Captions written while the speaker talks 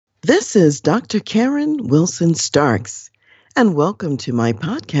This is Dr. Karen Wilson Starks, and welcome to my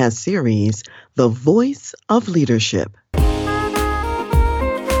podcast series, The Voice of Leadership.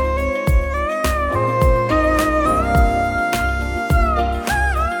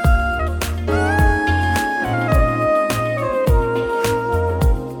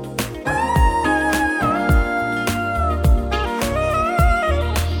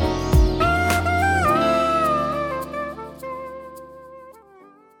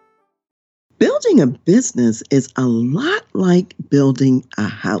 Building a business is a lot like building a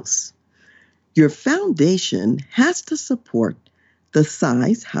house. Your foundation has to support the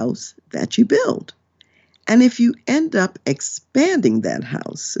size house that you build. And if you end up expanding that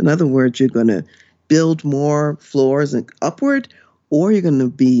house, in other words, you're going to build more floors and upward, or you're going to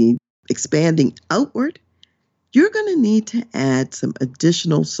be expanding outward, you're going to need to add some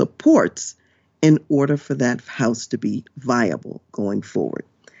additional supports in order for that house to be viable going forward.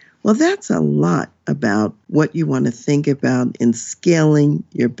 Well, that's a lot about what you want to think about in scaling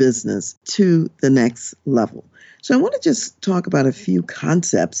your business to the next level. So I want to just talk about a few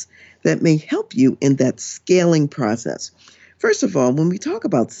concepts that may help you in that scaling process. First of all, when we talk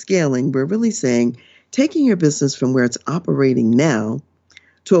about scaling, we're really saying taking your business from where it's operating now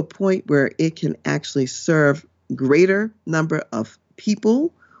to a point where it can actually serve greater number of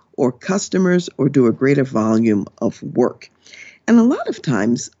people or customers or do a greater volume of work. And a lot of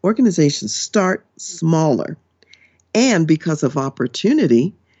times, organizations start smaller. And because of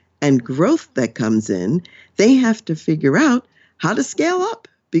opportunity and growth that comes in, they have to figure out how to scale up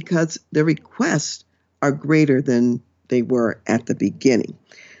because the requests are greater than they were at the beginning.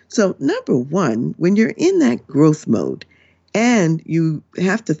 So number one, when you're in that growth mode and you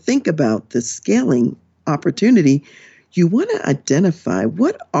have to think about the scaling opportunity, you want to identify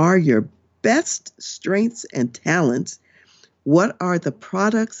what are your best strengths and talents. What are the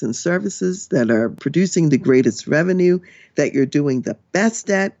products and services that are producing the greatest revenue, that you're doing the best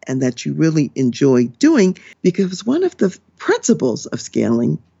at, and that you really enjoy doing? Because one of the principles of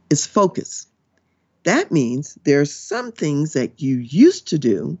scaling is focus. That means there are some things that you used to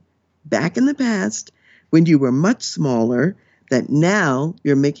do back in the past when you were much smaller that now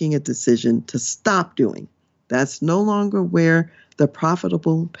you're making a decision to stop doing. That's no longer where the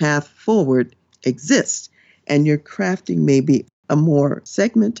profitable path forward exists. And you're crafting maybe a more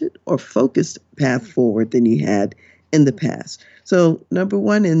segmented or focused path forward than you had in the past. So number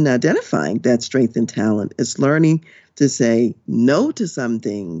one in identifying that strength and talent is learning to say no to some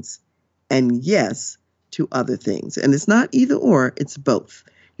things and yes to other things. And it's not either or, it's both.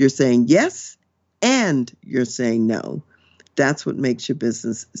 You're saying yes and you're saying no. That's what makes your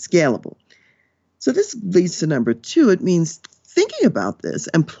business scalable. So this leads to number two. It means thinking about this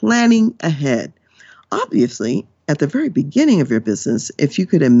and planning ahead. Obviously, at the very beginning of your business, if you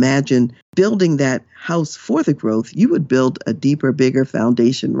could imagine building that house for the growth, you would build a deeper, bigger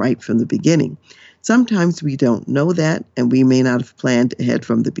foundation right from the beginning. Sometimes we don't know that, and we may not have planned ahead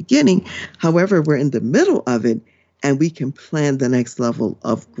from the beginning. However, we're in the middle of it, and we can plan the next level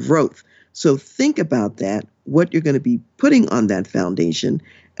of growth. So think about that, what you're going to be putting on that foundation,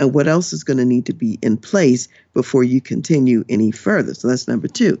 and what else is going to need to be in place before you continue any further. So that's number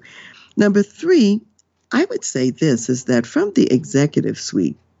two. Number three, I would say this is that from the executive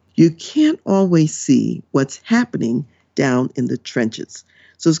suite, you can't always see what's happening down in the trenches.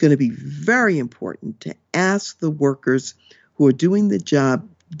 So it's going to be very important to ask the workers who are doing the job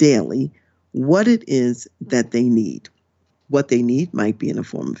daily what it is that they need. What they need might be in a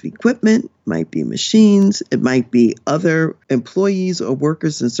form of equipment, might be machines, it might be other employees or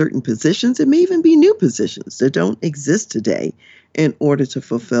workers in certain positions. It may even be new positions that don't exist today in order to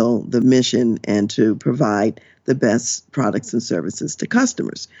fulfill the mission and to provide the best products and services to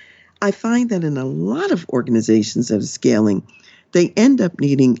customers. I find that in a lot of organizations that are scaling, they end up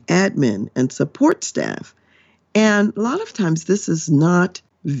needing admin and support staff. And a lot of times this is not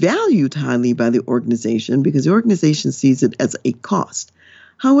valued highly by the organization because the organization sees it as a cost.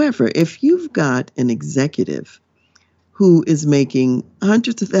 However, if you've got an executive who is making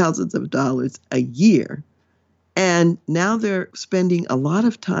hundreds of thousands of dollars a year, and now they're spending a lot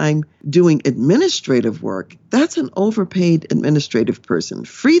of time doing administrative work, that's an overpaid administrative person.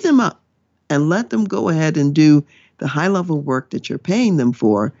 Free them up and let them go ahead and do the high-level work that you're paying them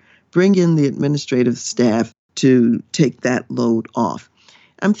for. Bring in the administrative staff to take that load off.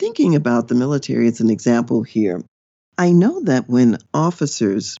 I'm thinking about the military as an example here. I know that when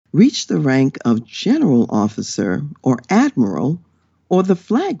officers reach the rank of general officer or admiral, or the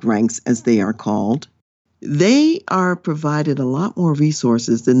flag ranks as they are called, they are provided a lot more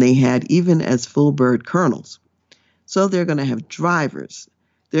resources than they had even as full bird colonels. So they're going to have drivers.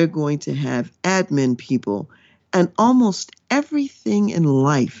 They're going to have admin people, and almost everything in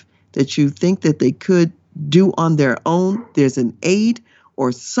life that you think that they could do on their own, there's an aide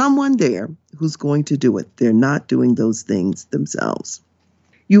or someone there who's going to do it. They're not doing those things themselves.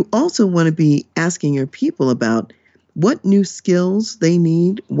 You also want to be asking your people about what new skills they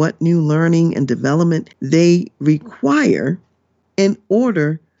need, what new learning and development they require in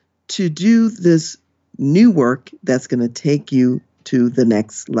order to do this new work that's going to take you to the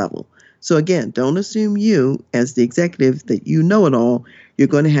next level. So again, don't assume you, as the executive, that you know it all. You're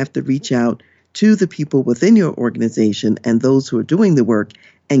going to have to reach out to the people within your organization and those who are doing the work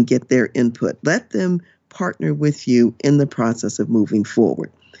and get their input. Let them partner with you in the process of moving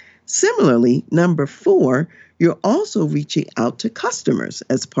forward. Similarly, number 4, you're also reaching out to customers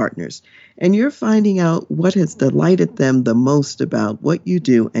as partners, and you're finding out what has delighted them the most about what you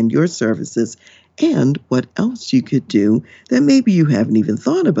do and your services, and what else you could do that maybe you haven't even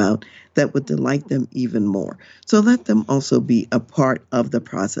thought about that would delight them even more. So let them also be a part of the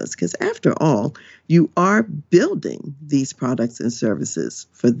process, because after all, you are building these products and services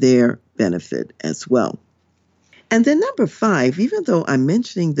for their benefit as well. And then number 5, even though I'm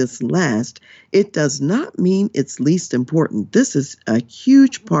mentioning this last, it does not mean it's least important. This is a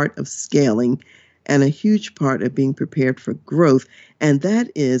huge part of scaling and a huge part of being prepared for growth, and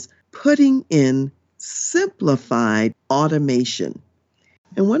that is putting in simplified automation.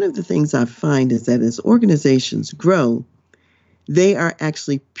 And one of the things I find is that as organizations grow, they are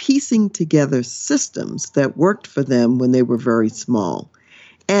actually piecing together systems that worked for them when they were very small.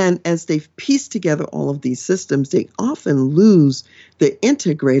 And as they've pieced together all of these systems, they often lose the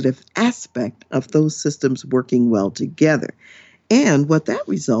integrative aspect of those systems working well together. And what that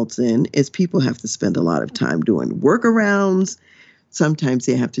results in is people have to spend a lot of time doing workarounds. Sometimes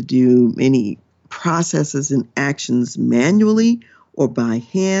they have to do many processes and actions manually or by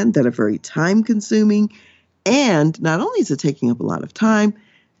hand that are very time consuming. And not only is it taking up a lot of time,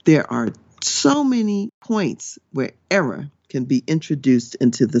 there are so many points where error can be introduced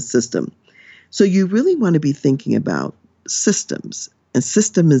into the system. So you really want to be thinking about systems and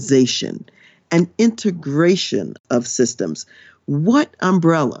systemization and integration of systems. What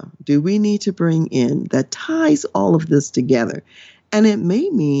umbrella do we need to bring in that ties all of this together? And it may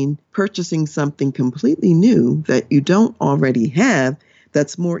mean purchasing something completely new that you don't already have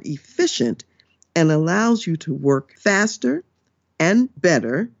that's more efficient and allows you to work faster and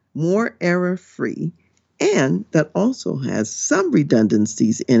better, more error-free, and that also has some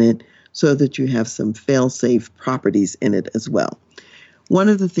redundancies in it so that you have some fail-safe properties in it as well. One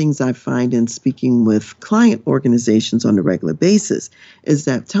of the things I find in speaking with client organizations on a regular basis is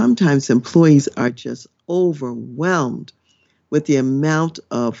that sometimes employees are just overwhelmed with the amount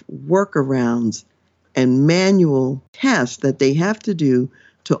of workarounds and manual tasks that they have to do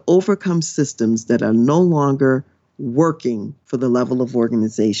to overcome systems that are no longer working for the level of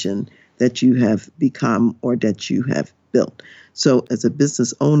organization that you have become or that you have built. So as a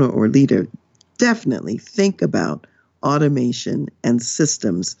business owner or leader, definitely think about automation and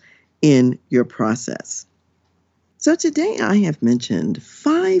systems in your process. So today I have mentioned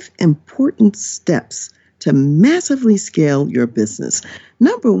 5 important steps to massively scale your business.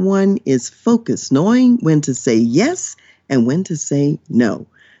 Number 1 is focus, knowing when to say yes and when to say no.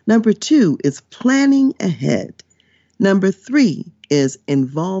 Number 2 is planning ahead. Number 3 is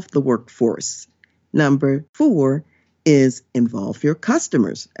involve the workforce. Number 4 is involve your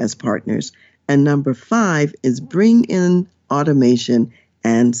customers as partners. And number 5 is bring in automation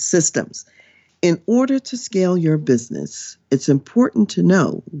and systems. In order to scale your business, it's important to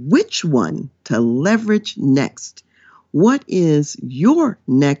know which one to leverage next. What is your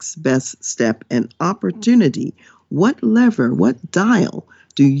next best step and opportunity? What lever, what dial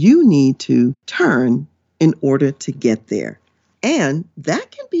do you need to turn in order to get there? And that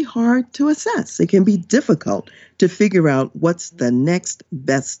can be hard to assess. It can be difficult to figure out what's the next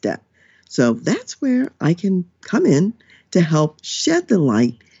best step. So that's where I can come in to help shed the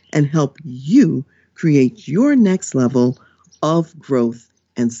light and help you create your next level of growth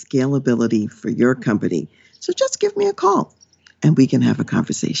and scalability for your company. So just give me a call and we can have a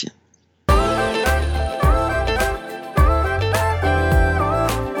conversation.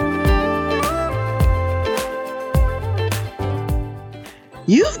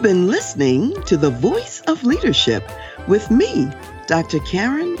 You've been listening to The Voice of Leadership with me, Dr.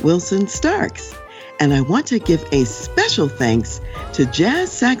 Karen Wilson Starks. And I want to give a special thanks to jazz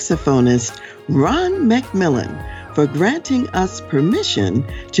saxophonist Ron McMillan for granting us permission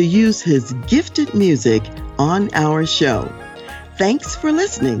to use his gifted music on our show. Thanks for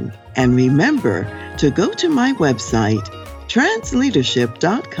listening, and remember to go to my website,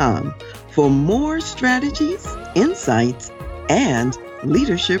 transleadership.com for more strategies, insights, and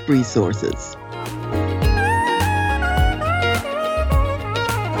leadership resources.